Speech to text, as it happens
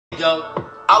go.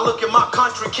 I look at my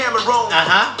country, Cameroon.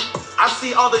 I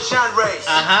see all the genres.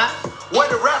 Where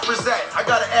the rappers at? I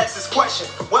gotta ask this question.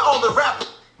 Where all the rappers?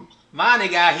 My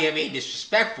nigga out here being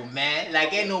disrespectful, man.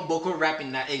 Like, ain't no Boko rapping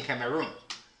in Cameroon.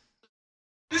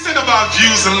 This ain't about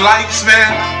views and likes,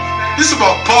 man. This is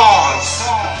about bars.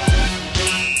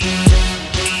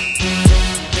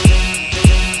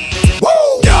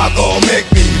 Woo! Y'all gon'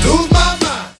 make me lose my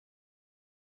mind.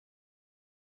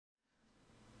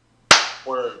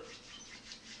 Word.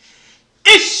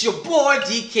 It's your boy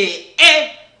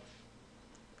DKA.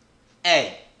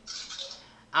 Hey,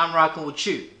 I'm rocking with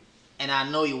you. And I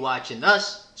know you're watching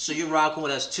us, so you're rocking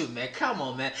with us too, man. Come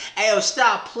on, man. Hey, yo,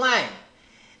 stop playing.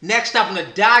 Next up on the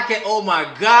docket, oh my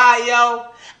God, yo.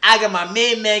 I got my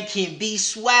main man, King B,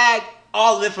 Swagg,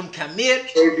 all the way from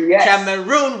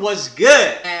Cameroon was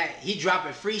good. And he dropped a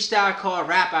freestyle called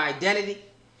Rap Identity.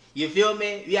 You feel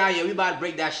me? We out here, we about to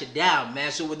break that shit down,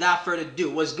 man. So without further ado,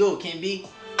 what's good, King B?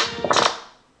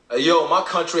 Yo, my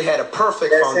country had a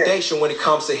perfect foundation when it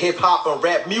comes to hip-hop and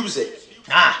rap music.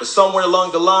 But somewhere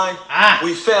along the line,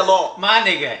 we fell off. My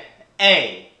nigga,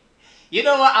 hey. You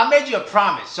know what? I made you a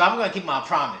promise, so I'm going to keep my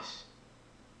promise.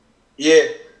 Yeah.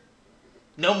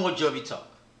 No more Jovi talk.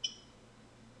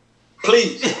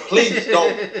 Please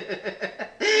don't.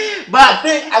 But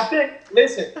I think,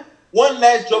 listen, one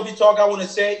last Jovi talk I want to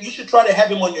say. You should try to have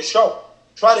him on your show.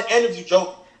 Try to interview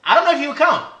Jovi. I don't know if he would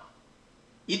come.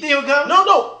 You think he would come?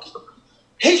 No.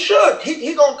 He should.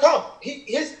 He gonna come.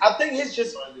 I think he's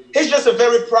just a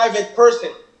very private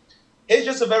person. He's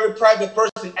just a very private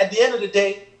person. At the end of the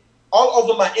day, all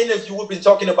over my interview, we've been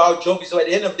talking about Jovi. So at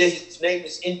the end of the day, his name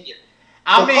is in here.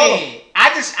 I mean,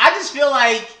 I just feel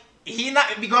like he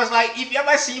not, because like if you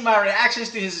ever see my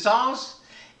reactions to his songs,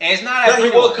 it's not as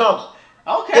he will come.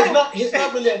 Okay. He's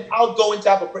not really an outgoing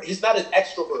type of person. He's not an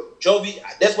extrovert. Jovi,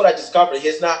 that's what I discovered.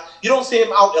 He's not. You don't see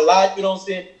him out a lot. You don't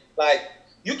see him like.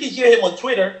 You can hear him on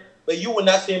Twitter, but you will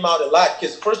not see him out a lot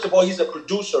because first of all, he's a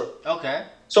producer. Okay.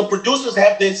 So producers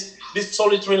have this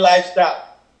solitary lifestyle.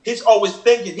 He's always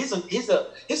thinking. He's a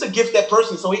gifted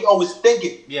person, so he's always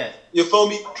thinking. Yeah. You feel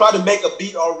me? Try to make a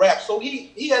beat or rap. So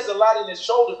he has a lot in his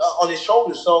shoulder on his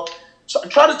shoulders. So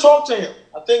try to talk to him.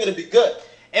 I think it'll be good.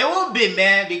 It will be,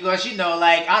 man, because you know,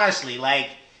 like honestly, like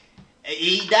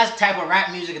he does the type of rap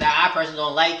music that I personally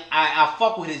don't like. I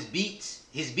fuck with his beats.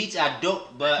 His beats are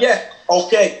dope, but yeah,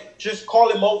 okay. Just call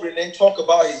him over and then talk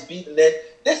about his beat, and then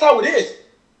that's how it is.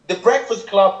 The Breakfast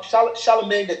Club,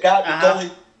 Charlamagne the God be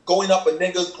going up a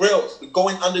niggas' grills, be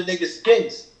going under niggas'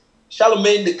 skins.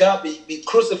 Charlamagne the God be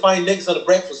crucifying niggas on the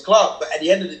Breakfast Club, but at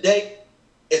the end of the day,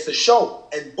 it's a show,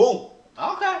 and boom.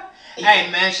 Okay.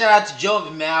 Hey man, shout out to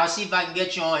Jovi, man. I'll see if I can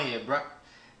get you on here, bro.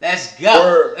 Let's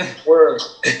go. Word.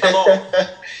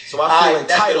 So I feel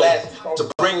entitled to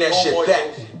bring that shit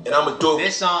back, and I'm gonna do it.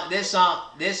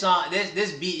 This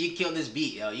beat, you killed this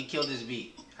beat, yo. You killed this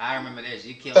beat. I remember this.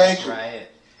 You killed this right here.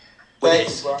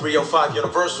 Thanks, 305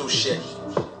 Universal shit.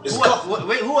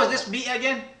 Wait, who was this beat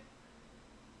again?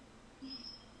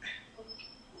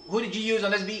 Who did you use on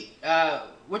this beat?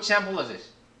 Which sample was this?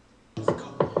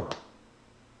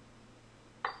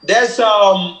 That's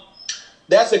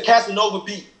a Cassanova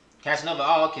beat. Cassanova,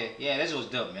 oh okay. Yeah, this was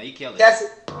dope, man. You killed it.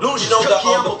 Cassanova?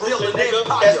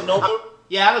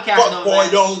 Yeah, I know Cassanova. Boy,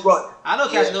 don't run. I know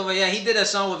Cassanova, yeah. He did a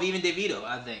song with even DeVito,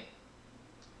 I think.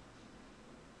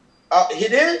 He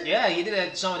did? Yeah, he did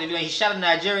a song with DeVito. He shot in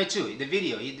Nigeria too. The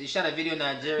video. He shot a video in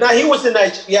Nigeria. Nah, he was in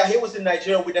Nigeria. Yeah, he was in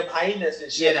Nigeria with them hyenas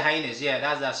and shit. Yeah, the hyenas, yeah,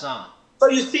 that's that song. So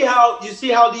you see how these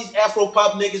Afro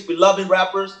pop niggas be loving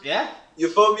rappers? Yeah. You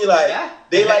feel me? Like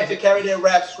they like to carry their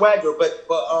rap swagger, but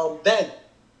then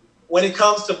when it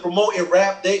comes to promoting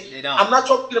rap, they don't. I'm not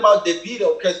talking about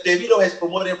DeVito because DeVito has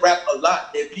promoted rap a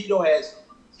lot. DeVito has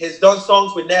done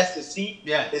songs with Nasty C.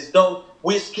 Yeah. Has done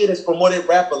Wizkid has promoted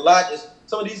rap a lot.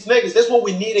 Some of these niggas, that's what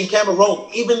we need in Cameroon.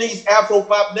 Even these Afro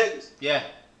pop niggas. Yeah.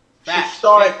 Facts.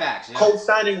 Start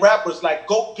co-signing rappers. Like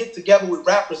go get together with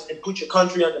rappers and put your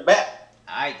country on the map.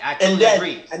 I totally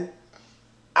agree. And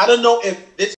I don't know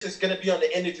if this is gonna be on the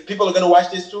interview. People are gonna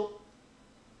watch this too.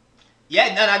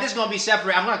 Yeah, no, this is gonna be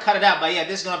separate. I'm gonna cut it out, but yeah,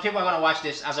 people are gonna watch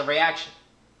this as a reaction.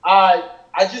 I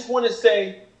just want to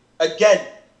say again,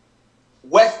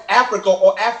 West Africa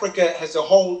or Africa as a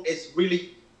whole is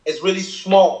really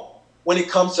small when it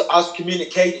comes to us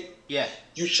communicating. Yeah.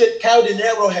 Cal De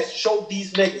Niro has showed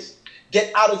these niggas,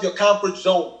 get out of your comfort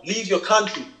zone, leave your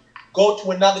country, go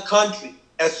to another country,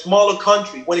 a smaller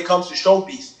country when it comes to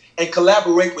showbiz, and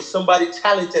collaborate with somebody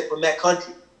talented from that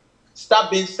country.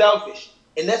 Stop being selfish.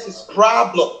 And that's his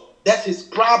problem. That's his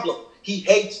problem. He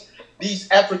hates these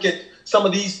some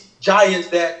of these giants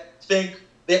that think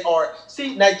There are,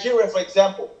 see, Nigeria, for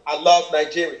example, I love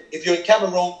Nigeria. If you're in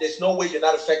Cameroon, there's no way you're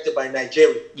not affected by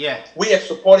Nigeria. Yeah. We have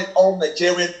supported all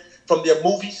Nigerian from their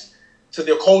movies to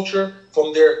their culture,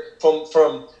 from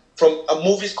a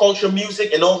movies, culture,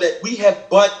 music, and all that. We have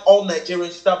bought all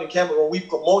Nigerian stuff in Cameroon. We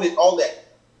promoted all that.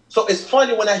 So it's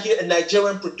funny when I hear a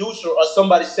Nigerian producer or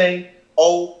somebody saying,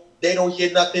 oh, they don't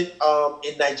hear nothing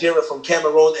in Nigeria from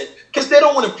Cameroon, because they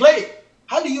don't want to play it.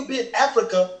 How do you be in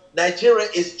Africa? Nigeria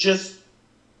is just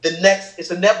the next,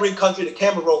 it's a neighboring country to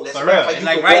Cameroon. That's for real. It's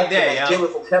like right there, Nigeria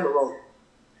from Cameroon.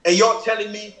 And y'all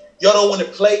telling me y'all don't want to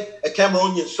play a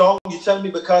Cameroonian song? You telling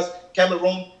me because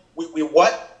Cameroon, we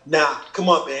what? Nah, come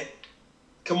on, man.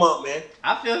 Come on, man.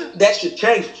 I feel it. That should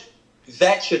change.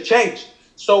 That should change.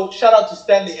 So shout out to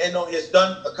Stanley Eno. He has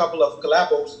done a couple of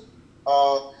collabos.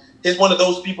 He's one of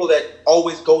those people that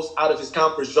always goes out of his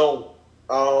comfort zone.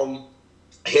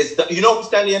 You know who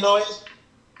Stanley Eno is?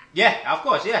 Yeah, of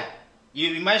course, yeah.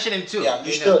 You mentioned him too. Yeah,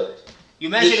 you should. You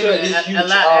mentioned him a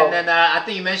lot, and then I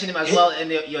think you mentioned him as well in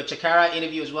your Chikara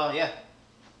interview as well, yeah.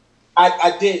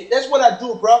 I did. That's what I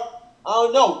do, bro. I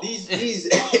don't know. These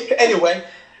anyway.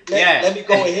 Let me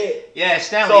go ahead. Yeah,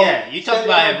 Stanley. So, yeah, you talked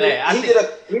about him there. I think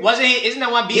wasn't he? Isn't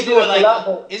that one beefing with like?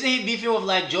 Isn't he beefing with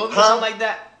like Jovi or something like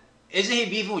that? Isn't he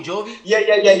beefing with Jovi? Yeah.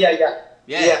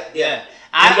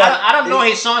 I don't know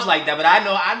his songs like that, but I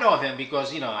know of him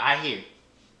because I hear.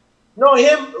 No,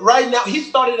 him right now. He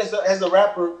started as a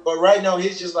rapper, but right now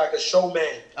he's just like a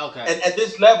showman. Okay. And at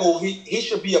this level, he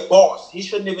should be a boss. He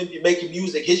shouldn't even be making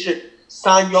music. He should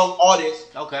sign young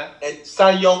artists. Okay. And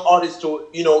sign young artists to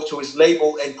to his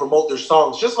label and promote their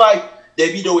songs, just like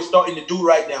Davido is starting to do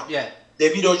right now. Yeah.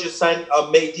 Davido just signed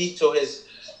Mehdi to his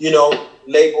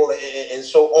label and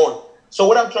so on. So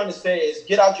what I'm trying to say is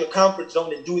get out your comfort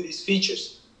zone and do these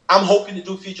features. I'm hoping to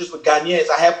do features with Ghanaians.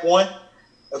 I have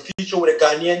a feature with a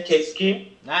Ghanaian K-Scheme.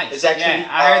 Nice. It's actually, yeah,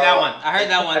 I heard that one. I heard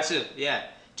that one too. Yeah.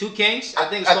 Two Kings. I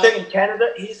think in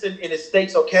Canada. He's in the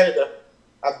States or Canada.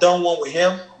 I've done one with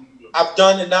him. I've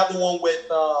done another one with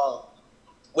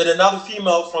another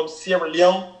female from Sierra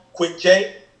Leone, Queen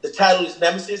J. The title is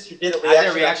Nemesis. You did a reaction. I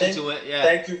did a reaction to it. Yeah.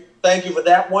 Thank you for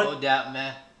that one. No doubt,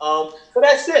 man. So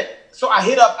that's it. So I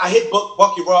hit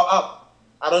Bucky Raw up.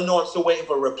 I don't know. I'm still waiting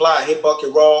for a reply. I hit Bucky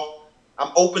Raw.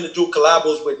 I'm open to do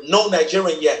collabos with no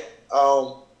Nigerian yet.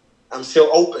 I'm still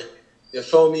open. You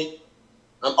feel me?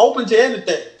 I'm open to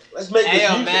anything. Let's make this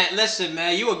music. Man, listen,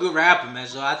 man, you a good rapper, man.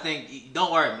 So I think,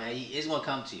 don't worry, man. It's gonna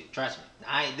come to you. Trust me.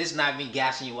 This is not me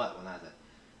gassing you up when I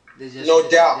say. No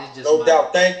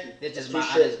doubt. Thank you. This is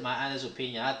my honest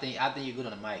opinion. I think you're good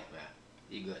on the mic, man.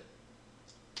 You're good.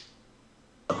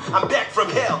 I'm back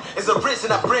from hell, as a risen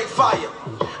I bring fire.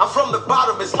 I'm from the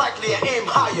bottom, it's likely I aim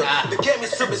higher. The game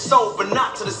is to be sold, but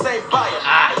not to the same buyer.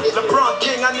 LeBron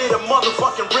King, I need a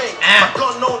motherfucking ring. My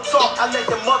gun don't talk, I let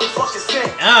the motherfucking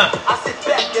sing. I sit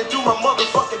back and do my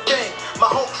motherfucking thing. My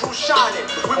whole crew shining,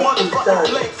 we motherfucking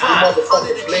blink.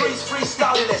 Under the trees,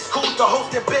 freestyling, that's cool. The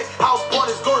host and big house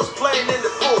parties, girls playing in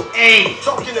the pool. Hey,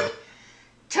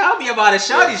 tell me about the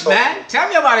shorties, man.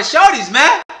 Tell me about the shorties,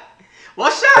 man.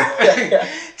 What's up?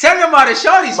 Tell me about the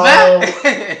shorties, man.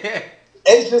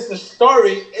 It's just a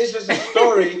story.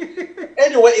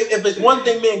 Anyway, if it's one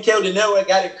thing me and Kel De Niro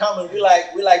got in common, we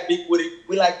like big woody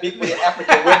African women.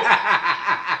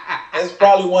 That's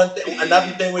probably one thing.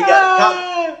 Another thing we got in common.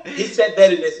 He said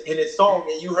that in his song,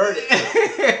 and you heard it.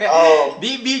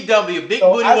 BBW, big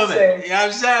booty woman. You know what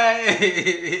I'm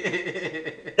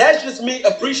saying? That's just me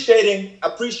appreciating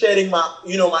my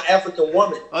my African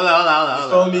woman. Hold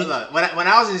on. When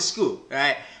I was in school,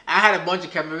 right, I had a bunch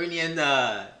of Cameroonian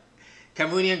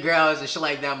girls and shit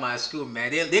like that in my school, man.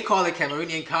 They call it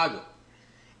Cameroonian cargo.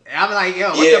 And I'm like, yo,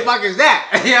 what the fuck is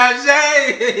that? You know what I'm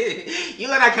saying? You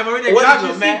like that Cameroonian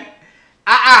cargo, man.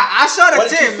 I saw the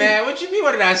tin, man. What you mean?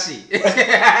 What did I see?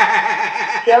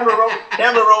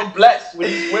 Cameroon blessed with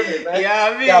these women, man.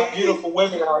 Yeah, I mean, got beautiful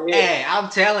women out here. Hey, I'm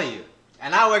telling you.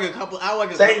 And I work with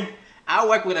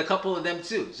a couple of them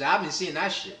too. So I've been seeing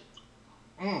that shit.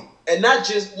 And not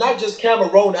just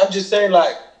Cameroon. I'm just saying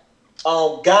like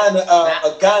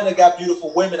Ghana got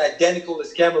beautiful women identical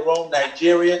as Cameroon,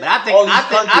 Nigeria. But I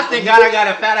think Ghana got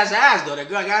a fat ass though. The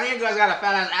Ghanaian girls got a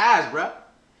fat ass, bro.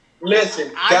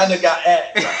 Listen, Ghana got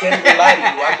ass. I can't even lie to you.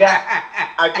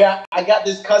 I got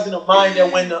this cousin of mine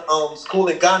that went to school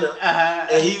in Ghana,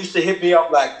 and he used to hit me up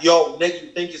like, "Yo, nigga,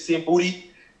 you think you seen booty?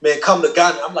 Man, come to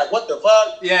Ghana." I'm like, "What the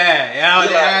fuck?"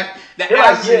 Yeah. The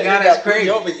ass in Ghana is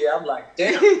crazy. Over here, I'm like,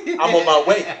 "Damn, I'm on my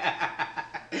way."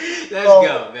 Let's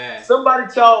go, man. Somebody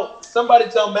tell Somebody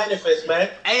tell Manifest, man.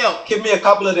 Hey yo, give me a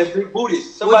couple of them big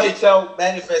booties. Somebody tell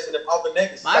Manifest and them other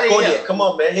niggas. Come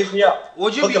on, man, hit me up.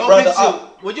 Would you be open to?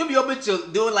 Would you be open to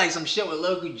doing like some shit with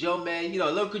Local Joe, man? You know,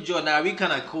 Local Joe. Now we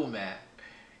kind of cool, man.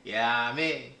 Yeah, I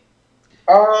mean.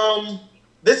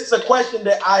 This is a question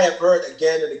that I have heard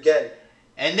again and again.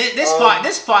 And this part,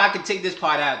 I can take this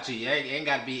part out to you. It ain't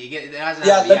gotta be. It doesn't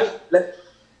have to be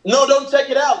no, don't take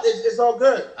it out. It's all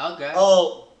good. Okay.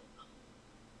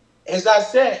 As I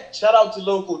said, shout out to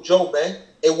Local Joe, man.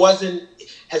 It wasn't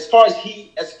as far as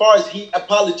he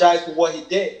apologized for what he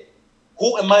did.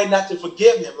 Who am I not to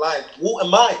forgive him? Like, who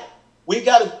am I? We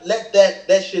gotta let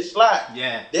that shit slide.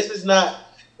 Yeah. This is not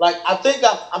like I think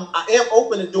I am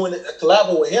open to doing a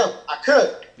collab with him. I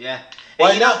could. Yeah.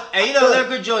 Why not? And you know,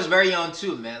 Local Joe is very young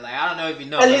too, man. Like I don't know if you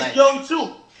know. And he's young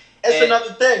too. That's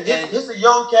another thing. He's a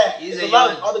young cat. There's a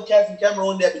lot of other cats in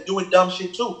Cameroon that be doing dumb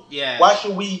shit too. Yeah. Why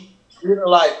should we,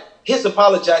 like, he's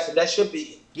apologizing? That should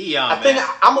be. He young, I think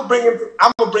I'm gonna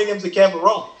bring him to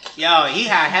Cameroon. Yo, he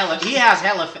has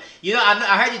hella. You know,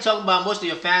 I heard you talking about most of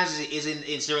your fans is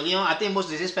in Sierra Leone. I think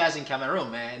most of his fans in Cameroon,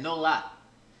 man. No lie.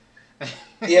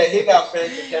 Yeah, he got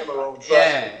fans in Cameroon.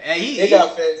 Yeah, and he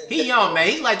got fans. He young, man.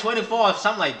 He's like 24 or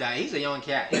something like that. He's a young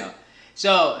cat, yo.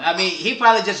 So I mean, he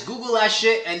probably just Googled that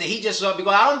shit and he just saw,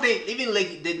 because I don't think even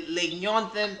like the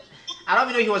Lignon thing. I don't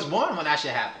even know he was born when that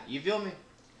shit happened. You feel me?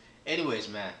 Anyways,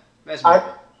 man, let's move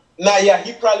on. Nah, yeah,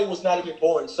 he probably was not even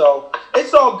born. So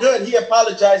it's all good. He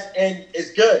apologized and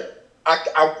it's good.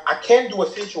 I can do a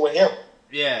feature with him.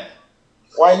 Yeah.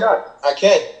 Why not? I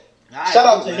can. Right, shout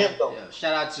out to him though. Yeah,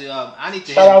 shout out to I need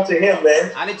to shout out to him,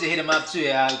 man. I need to hit him up too,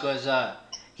 yeah, because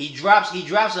he drops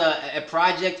a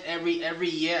project every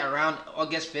year around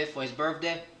August 5th for his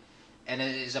birthday, and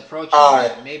it's approaching.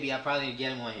 Right. Maybe I probably need to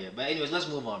get him on here. But anyways, let's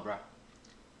move on, bro.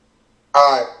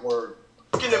 All right, word.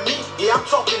 Talking to me, yeah, I'm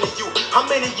talking to you. How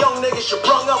many young niggas you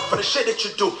brung up for the shit that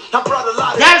you do? I brought a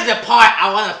lot of. That's the part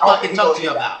I want to fucking talk to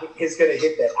you about. He's gonna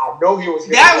hit that. I know he was.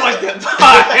 That was the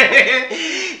part.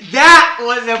 That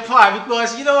was the part,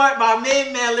 because you know what, my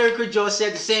main man Lyrical Joe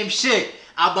said the same shit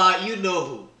about you know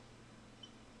who.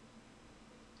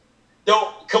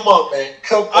 Don't come on, man.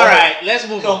 Come on. All right, let's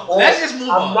move on. Let's just move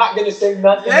on. I'm not gonna say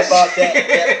nothing about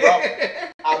that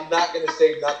brother. I'm not gonna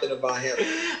say nothing about him.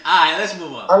 All right, let's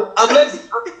move on.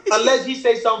 Unless he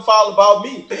say something foul about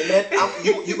me, and then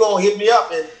you gonna hit me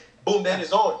up, and boom, then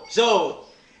it's on. So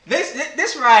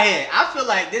this right here, I feel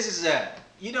like this is a.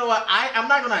 You know what? I'm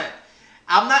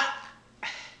not.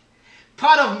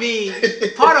 Part of me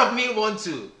want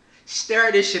to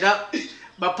stir this shit up.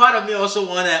 But part of me also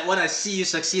wanna see you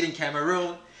succeed in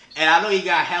Cameroon, and I know you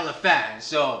got hella fans,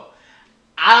 so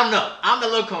I don't know. I'm a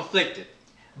little conflicted,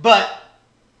 but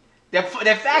the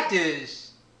fact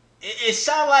is, it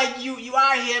sounds like you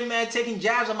out here, man, taking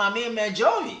jabs on my main man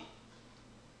Jovi.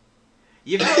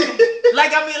 You feel me?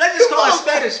 Like, I mean, let's just call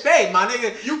a spade, my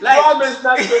nigga. You promised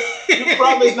not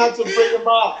to bring him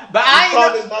up. But I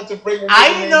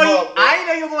didn't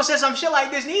know you were gonna say some shit like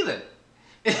this neither.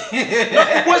 No,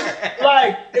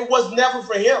 it was never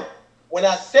for him. When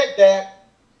I said that,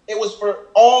 it was for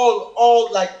all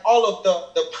of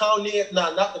the pioneers,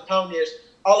 not the pioneers,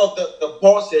 all of the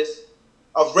bosses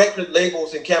of record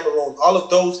labels in Cameroon, all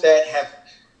of those that have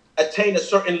attained a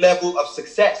certain level of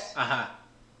success.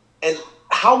 And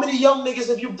how many young niggas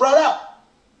have you brought up?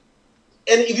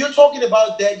 And if you're talking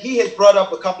about that, he has brought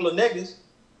up a couple of niggas,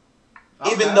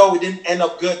 even though it didn't end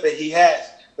up good, but he has.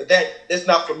 But that's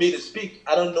not for me to speak.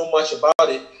 I don't know much about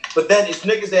it. But then it's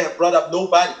niggas that have brought up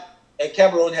nobody. And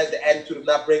Cameroon has the attitude of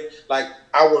not bringing, like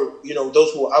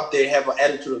those who are up there have an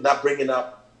attitude of not bringing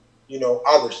up,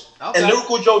 others. Okay. And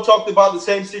Lyrical Joe talked about the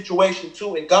same situation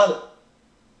too in Ghana.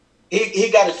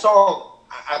 He got a song.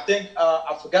 I think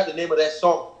I forgot the name of that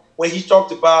song, when he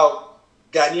talked about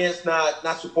Ghanaians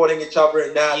not supporting each other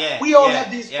and we all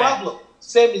have these problems.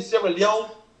 Same in Sierra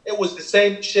Leone. It was the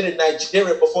same shit in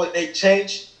Nigeria before they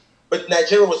changed. But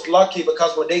Nigeria was lucky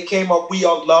because when they came up, we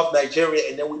all loved Nigeria,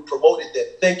 and then we promoted them,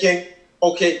 thinking,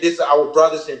 okay, these are our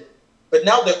brothers. But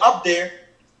now they're up there.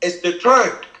 It's their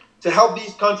turn to help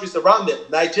these countries around them.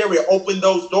 Nigeria, open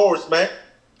those doors, man.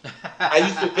 I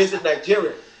used to visit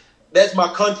Nigeria. That's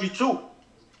my country too.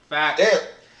 Fact. Damn.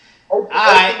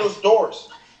 Open those doors.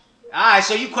 All right,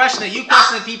 so you questioning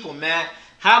people, man.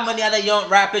 How many other young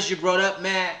rappers you brought up,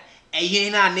 man? And he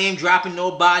ain't not name dropping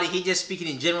nobody. He just speaking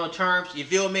in general terms. You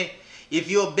feel me? If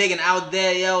you're big and out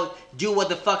there, yo, do what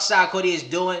the fuck Cy Cody is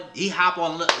doing. He hop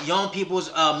on young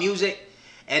people's music,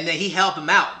 and then he help him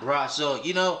out, bro. So,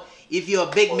 if you're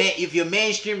a big man, if you're a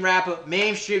mainstream rapper,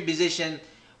 mainstream musician,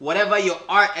 whatever your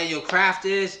art and your craft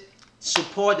is,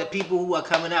 support the people who are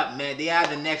coming up, man. They are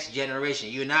the next generation.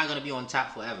 You're not gonna be on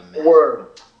top forever, man. Word.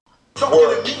 Talking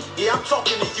to me, yeah, I'm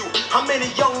talking to you. How many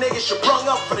young niggas you brung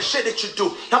up for the shit that you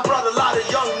do? I brought a lot of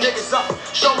young niggas up,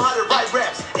 show them how to write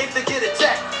raps. If they get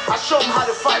attacked, I show them how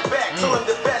to fight back. Tell them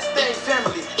the best thing,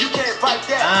 family. You can't fight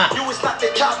that. You is not the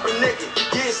top of nigga.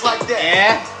 Yeah, it's like that.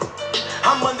 Yeah.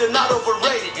 I'm under, not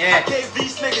overrated. Yeah. I gave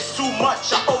these niggas too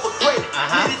much, I overgraded.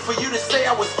 Needed for you to say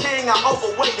I was king, I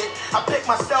overweighted. I picked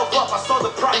myself up, I saw the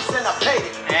price and I paid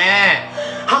it.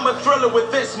 I'm a thriller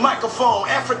with this microphone,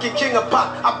 African king of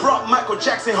pop. I brought Michael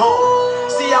Jackson home.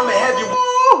 See, I'm a heavy.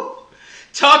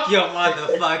 Talk your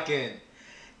motherfucking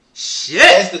shit.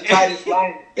 That's the tightest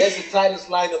line. That's the tightest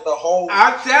line of the whole.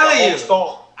 I'm telling you.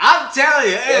 Song. I'm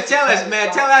telling you. Hey, tell us,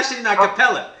 man. Tell that shit in a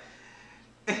cappella.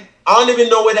 I don't even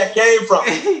know where that came from.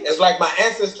 It's like my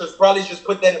ancestors probably just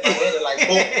put that in my head and like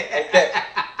boom, like that.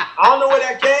 I don't know where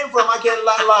that came from. I can't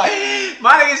lie.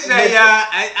 My nigga say,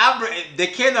 I'm the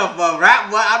king of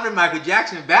rap. What? I bring Michael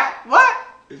Jackson back. What?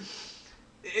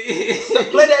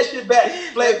 Play that shit back.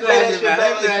 Play that shit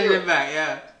back. Play that shit back.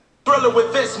 Yeah. Thriller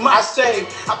with this mic. I say,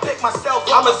 I picked myself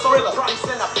up. I'm a thriller. Price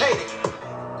and I paid it.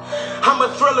 I'm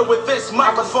a thriller with this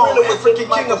microphone. African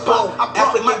king of pop. I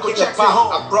brought Michael Jackson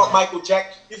home. I brought Michael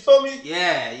Jackson. You feel me?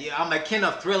 Yeah. I'm a king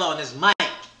of Thriller on this mic.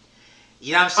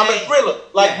 You know what I'm saying? I'm a thriller.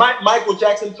 Like Michael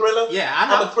Jackson Thriller. Yeah, I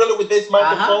know. I'm a thriller with this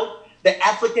microphone. The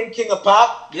African king of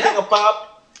pop. Yeah. King of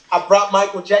pop. I brought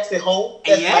Michael Jackson home.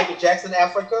 That's Michael Jackson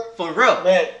Africa. For real.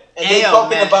 Man. And they're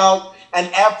talking about an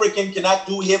African cannot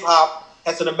do hip hop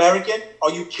as an American.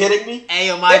 Are you kidding me? Hey,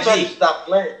 yo, my They G. better stop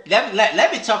playing.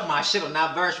 Let me talk my shit on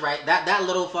that verse right. That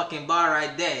little fucking bar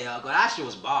right there, yo. That shit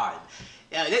was barred.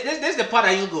 Yeah, this is the part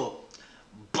that you go,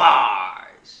 bars.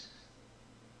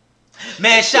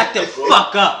 Man, shut the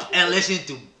fuck up and listen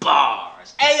to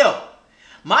bars. Hey, yo,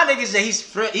 my nigga say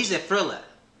he's a thriller.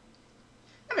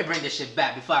 Let me bring this shit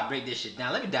back before I break this shit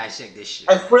down. Let me dissect this shit.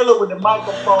 A thriller with the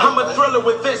microphone. I'm a thriller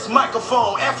with this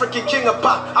microphone. African king of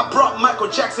pop. I brought Michael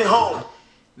Jackson home.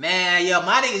 Man, yo,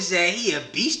 my nigga say he a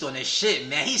beast on this shit,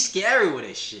 man. He's scary with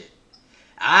this shit.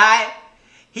 Alright?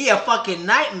 He a fucking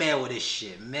nightmare with this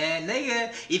shit, man.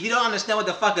 Nigga, if you don't understand what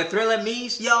the fuck a thriller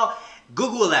means, yo,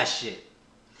 Google that shit.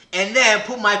 And then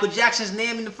put Michael Jackson's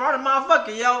name in the front of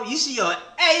motherfucker, yo. You see, yo,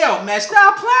 hey, yo, man,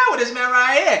 stop playing with this man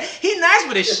right here. He nice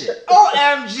with this shit.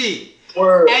 OMG.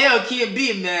 Word. Hey, yo, Kid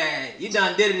B, man, you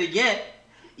done did it again.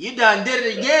 You done did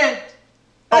it again.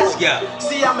 Let's go.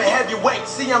 See, I'm a heavyweight.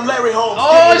 See, I'm Larry Holmes.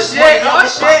 Oh, shit. Oh,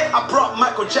 shit. I brought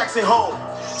Michael Jackson home.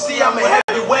 See, I'm a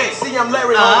heavyweight. See, I'm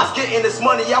Larry Holmes. Getting this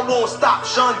money, I won't stop.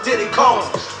 Sean Diddy Combs.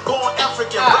 Born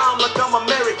African, brown like I'm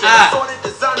American. Assorted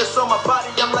designers on my body,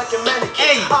 I'm like a mannequin.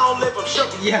 Hey. I don't live, I'm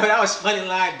shook. Yo, that was funny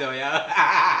line though, yo.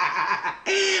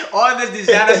 All this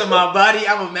designers on my body,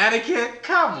 I'm a mannequin.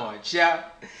 Come on, yo.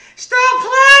 Stop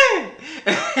playing.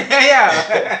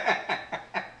 Yeah.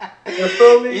 You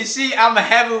feel me? You see, I'm a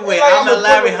heavyweight. Like I'm a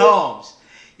Larry Holmes.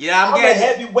 Yeah, I'm a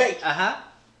heavyweight.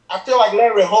 I feel like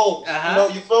Larry Holmes. You know,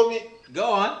 you feel me?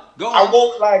 Go on. I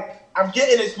won't I'm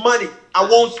getting his money. I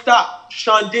won't stop.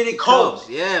 Sean Diddy Combs.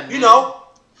 Yeah, man. You know,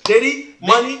 Diddy,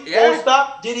 money, won't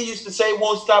stop. Diddy used to say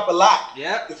won't stop a lot.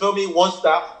 Yeah. You feel me? Won't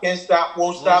stop, can't stop,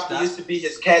 won't stop. It used to be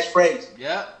his catchphrase.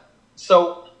 Yeah.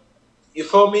 So, you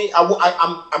feel me? I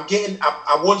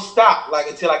won't stop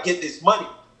until I get this money.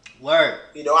 Word.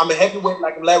 You know, I'm a heavyweight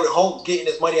like Larry Holmes, getting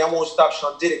this money. I won't stop.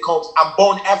 Sean Diddy Combs. I'm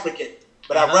born African,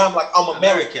 but I rhyme like I'm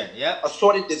American. Yep.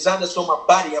 Assorted designers on my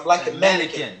body. I'm like a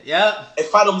mannequin. Yep.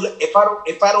 If I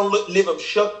don't live, I'm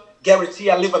shook. Guarantee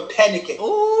I live in panicking.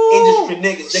 Ooh. Industry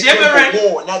niggas, they shivering. came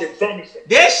for war, not advancing.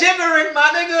 They're shivering,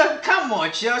 my nigga. Come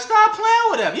on, chill. Stop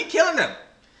playing with them. You killing them.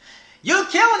 You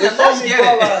killing them. Let's get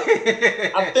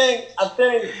it.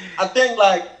 I think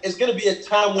like it's gonna be a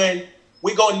time when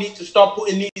we're gonna need to start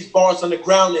putting these bars on the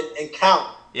ground and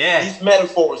count. Yeah. These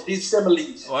metaphors, these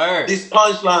similes, these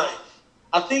punchlines.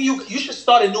 I think you should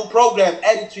start a new program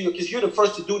added to you because you're the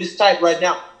first to do this type right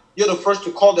now. You're the first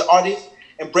to call the artist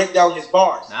and break down his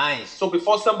bars. Nice. So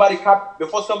before somebody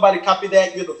copy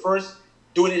that, you're the first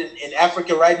doing it in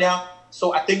Africa right now.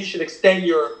 So I think you should extend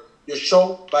your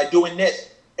show by doing this.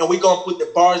 And we're gonna put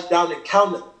the bars down and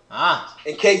count them.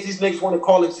 In case these niggas want to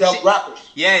call themselves rappers.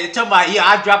 Yeah, they're talking about,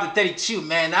 I dropped a 32,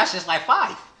 man. That's just like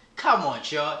 5. Come on,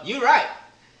 y'all. You're right.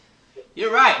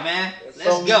 You're right, man.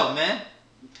 Let's go, man.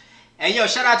 And yo,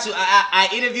 shout out to, I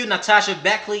interviewed Natasha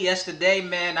Beckley yesterday,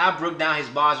 man. I broke down his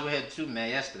bars with her too, man,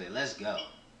 yesterday. Let's go.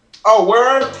 Oh,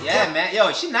 word? Yeah, man.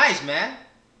 Yo, she nice, man.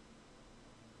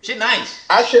 She nice.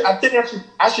 I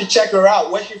should check her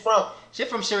out. Where's she from? She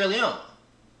from Sierra Leone.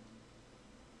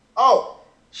 Oh.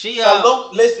 She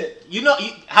listen. You know,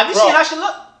 have you seen how she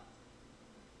look?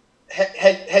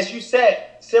 has you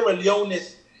said Sierra Leone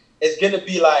is gonna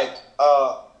be like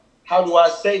how do I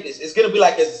say this? It's gonna be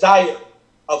like a Zaire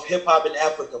of hip hop in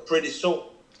Africa pretty soon.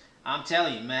 I'm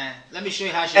telling you, man. Let me show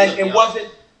you how she And look. it wasn't.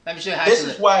 Let me show you how she This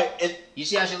look. is why. You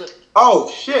see how she look? Oh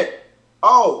shit!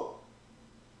 Oh.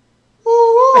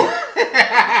 Woo-woo.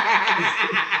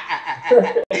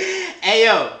 Hey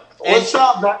yo. What's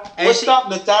up,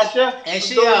 Natasha? And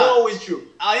she What's going on with you?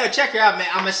 Oh yo, check her out, man.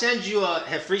 I'ma send you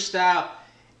her freestyle.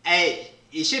 Hey,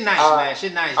 she nice, man. She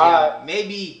nice, yo.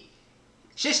 Maybe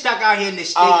she's stuck out here in the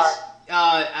States.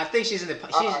 I think she's in the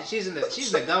she's in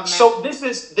the government. So this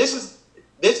is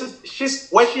she's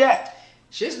where's she at?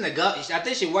 She's in the government. I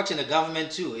think she works in the government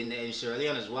too, in Sierra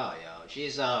Leone as well, yo.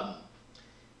 She's a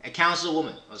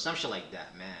councilwoman or some shit like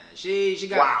that, man. She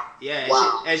got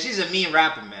Wow. And she's a mean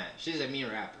rapper, man. She's a mean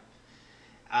rapper.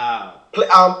 I'm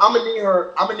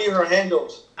gonna need her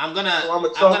handles. I'm gonna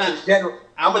talk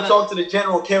to the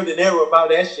general Caldenero about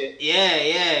that shit.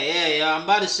 Yeah. I'm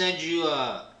about to send you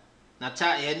her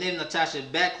name Natasha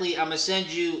Beckley. I'm gonna send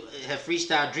you her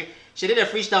freestyle dream. She did a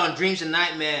freestyle on Dreams and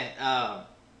Nightmare.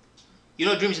 You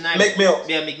know Dreams and Nightmare? McMills.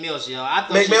 Yeah, McMills, yo. I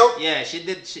thought McMills? Yeah, she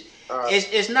did.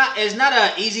 It's not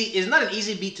an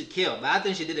easy beat to kill, but I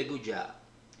think she did a good job.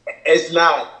 It's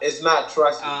not.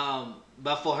 Trust me.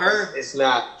 But for her, it's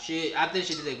not. I think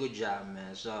she did a good job,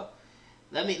 man. So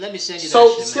let me send you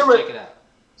So that shit, man. Check it out.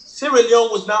 Sierra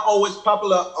Leone was not always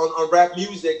popular on rap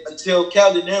music until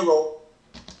Caldenero,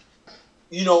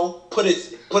 put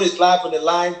his life on the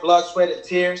line, blood, sweat, and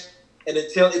tears, and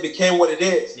until it became what it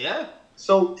is. Yeah.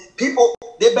 So people,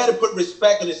 they better put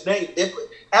respect on his name.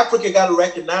 Africa got to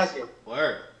recognize him.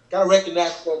 Word. Got to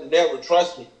recognize Caldenero.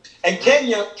 Trust me. And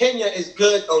Kenya is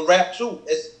good on rap too.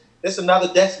 It's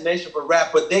another destination for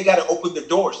rap, but they got to open the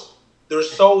doors. They're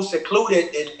so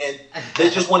secluded and they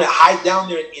just want to hide down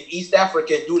there in East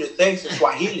Africa and do the things in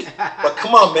Swahili. But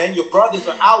come on, man, your brothers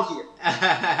are out here.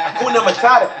 Hakuna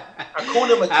Matata.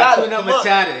 Hakuna Matata. Hakuna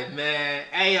Matata, man.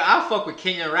 Hey, yo, I fuck with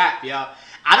Kenyan rap, yo.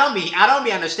 I don't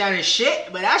be understanding shit,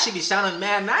 but that should be sounding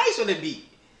mad nice on the beat.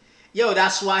 Yo, that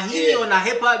Swahili on that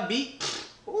hip hop beat.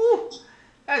 Ooh,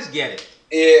 let's get it.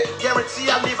 Yeah. Guarantee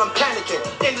I leave them panicking.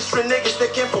 Industry niggas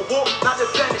that came for war, not the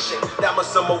vanishing. That was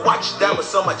summer watch, that was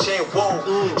summer chain, whoa.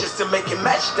 Just to make it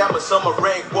match, that was summer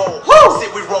rain, whoa.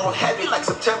 See, we roll heavy like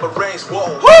September rains,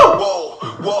 whoa. Whoa, whoa,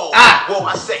 whoa,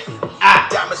 I say.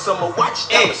 That was summer watch,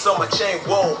 that was summer chain,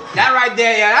 whoa. That right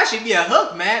there, yeah, that should be a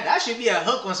hook, man. That should be a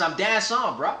hook on some dance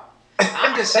song, bro.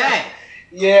 I'm just saying.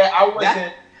 Yeah, I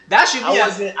wasn't. That should be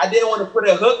I didn't want to put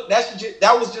a hook.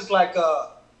 That was just like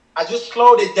I just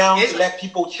slowed it down to let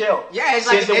people chill. Yeah, it's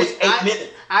since like it was 8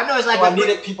 minutes. I know it's like so I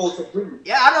needed people to breathe.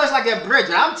 Yeah, I know it's like a bridge.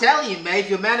 But I'm telling you, man, if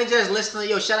your manager is listening,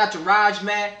 yo, shout out to Raj,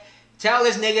 man. Tell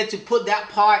this nigga to put that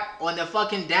part on the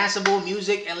fucking danceable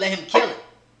music and let him kill it.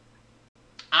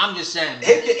 I'm just saying,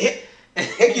 man.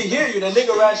 He can hear you. The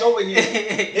nigga Raj over here.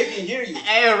 He can hear you.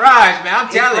 Hey, Raj, man, I'm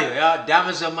telling you, yo,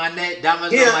 diamonds on my neck,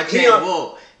 diamonds on my chain.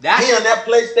 Whoa. He on that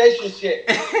PlayStation shit.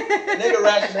 The nigga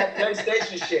Raj on that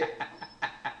PlayStation shit.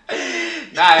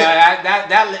 Nah,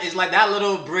 that is like that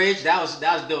little bridge. That was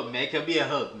dope, man. It could be a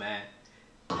hook, man.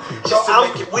 So I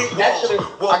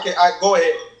go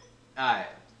ahead. All right.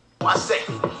 I say,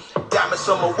 diamonds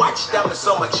on my watch, diamonds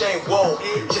on my chain, whoa.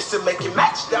 Just to make it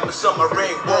match, diamonds on my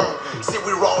ring, whoa. See,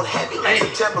 we roll heavy like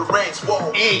September rains,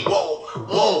 whoa.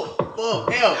 Whoa.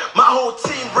 Hell. My whole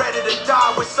team ready to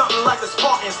die with something like the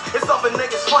Spartans. It's other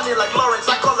niggas funny like Lawrence,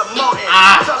 I call him Martin.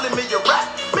 Telling me you rap,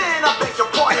 man, I beg your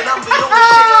pardon. I'm the only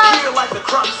shit here like the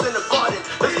crops in the garden.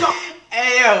 Let's go.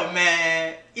 Hey yo,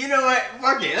 man. You know what?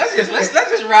 Fuck it. Let's just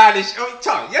ride this. Let's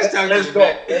talk Let's go. Let's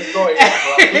go.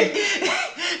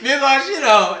 Because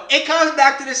it comes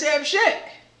back to the same shit.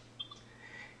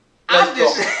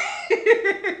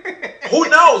 Who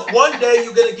knows? One day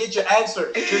you're gonna get your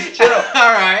answer. Just chill.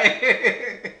 All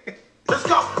right. Let's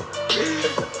go.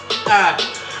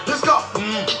 Let's go.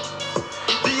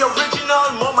 The original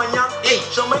Momanya.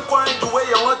 Show me quite the way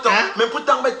I want to. Me put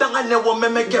down my tongue and never me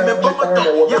make me bum it.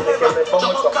 Yeah, me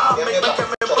Jomoka, me bum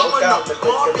it.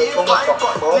 More be fine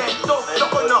for neto,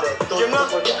 chocono. You know,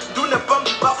 do the bump,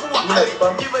 papua.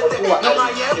 Give it the no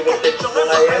I am.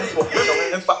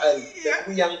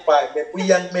 We young pie, we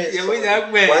young men. Yeah, we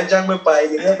young men. One young man pie,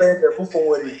 you never had the full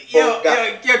worry. Yo,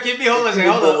 keep me hold on.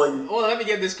 Hold on, let me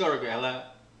get this choreograph. Hello.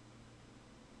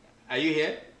 Are you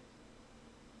here?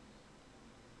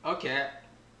 Okay.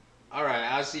 All right,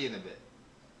 I'll see you in a bit.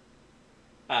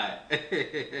 All right.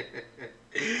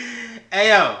 Hey,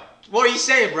 yo, what are you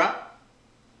saying, bro?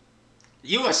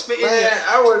 You were spitting. Man,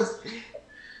 I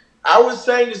was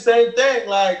saying the same thing.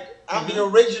 Like, I'm the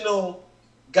original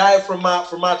guy from my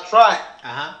tribe.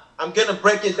 Uh-huh. I'm gonna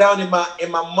break it down in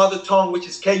my mother tongue, which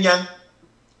is Kenyan.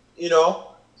 You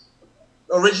know,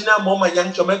 original Moma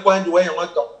Yang Jamaica and the way I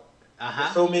want to. Uh-huh.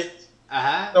 You feel me?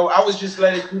 Uh-huh. So I was just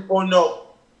letting people know,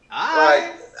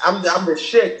 like I'm the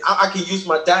shit. I can use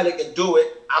my dialect and do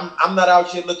it. I'm not out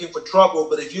here looking for trouble,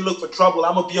 but if you look for trouble,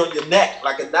 I'm gonna be on your neck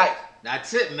like a knife.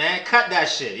 That's it, man. Cut that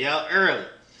shit, yo, early.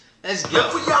 Let's go. Yeah.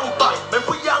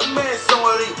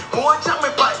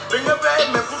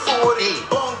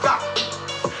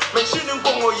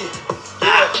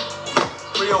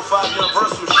 305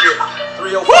 Universal shit.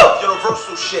 305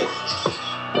 Universal shit.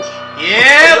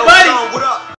 Yeah, yo, buddy. Son, what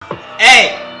up?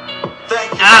 Hey.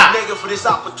 Thank you, nigga, for this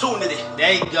opportunity.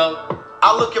 There you go.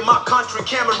 I look at my country,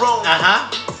 Cameroon. Uh-huh.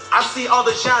 I see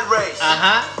other genres.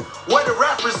 Uh-huh. Where the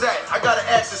rappers at? I gotta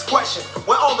ask this question.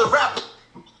 Where all the rappers?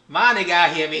 My nigga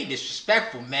out here being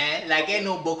disrespectful, man. Like, ain't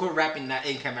no Boko rapping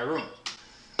in Cameroon.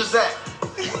 What's that?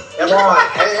 Everyone,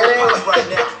 hey. Right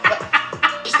now.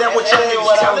 Is that what y'all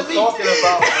niggas telling me? Talking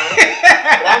about, man.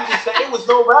 But I'm just saying, it was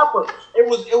no rappers.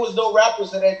 It was no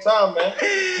rappers at that time, man.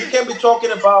 You can't be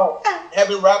talking about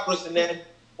having rappers and then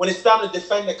when it's time to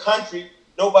defend the country,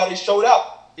 nobody showed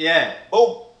up. Yeah.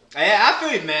 Boom. Yeah, I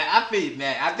feel you, man.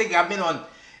 I think I've been on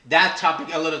that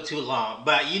topic a little too long,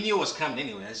 but you knew it was coming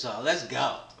anyway, so let's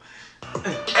go.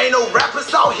 Ain't no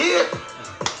rappers out here.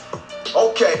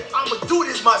 Okay, I'ma do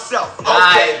this myself.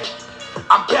 Okay,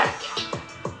 I'm back.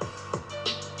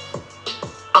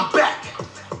 I'm back.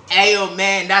 Hey, yo,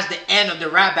 man, that's the end of the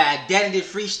rapper identity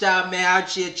freestyle, man. Out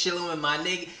here chilling with my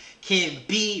nigga King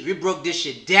B. We broke this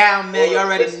shit down, man. You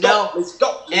already know. Let's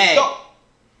go.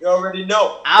 You already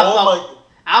know.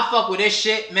 I fuck with this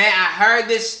shit, man. I heard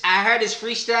this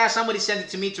freestyle. Somebody sent it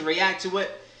to me to react to it.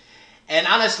 And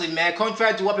honestly, man,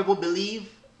 contrary to what people believe,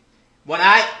 when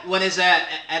it's an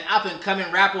up and coming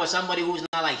rapper or somebody who's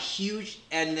not like huge,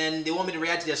 and then they want me to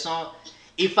react to their song,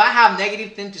 if I have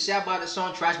negative things to say about the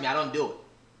song, trust me, I don't do it,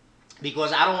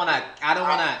 because I don't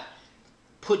wanna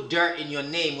put dirt in your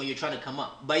name when you're trying to come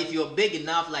up. But if you're big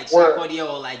enough, like Sarkodie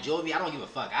or like Jovi, I don't give a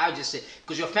fuck. I would just say,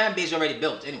 because your fan base is already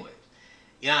built anyway.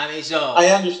 You know what I mean? So I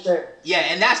understand. Yeah,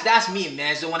 and that's me,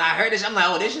 man. So when I heard this, I'm like,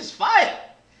 oh, this is fire.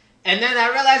 And then I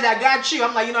realized I got you.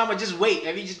 I'm like, you know, I'm gonna just wait,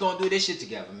 and we just gonna do this shit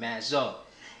together, man. So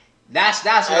that's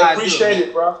what I appreciate do,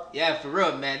 it, bro. Yeah, for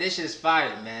real, man. This shit is fire,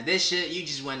 man. This shit, you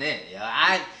just went in.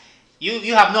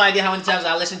 You have no idea how many times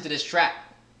I listened to this track.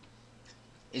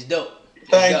 It's dope.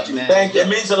 Thank you. It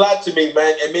means a lot to me,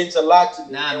 man. It means a lot to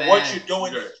me. Nah, man. What you're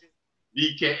doing is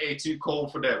DKA too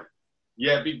cold for them.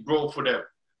 Yeah, big bro for them.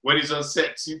 When he's on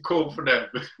set, too cold for them.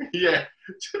 Yeah.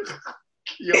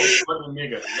 Yo, funny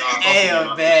nigga. Hey,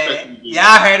 man.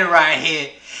 Y'all heard it right here.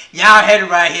 Y'all heard it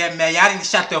right here, man. Y'all need to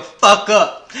shut the fuck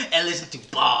up and listen to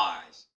bars.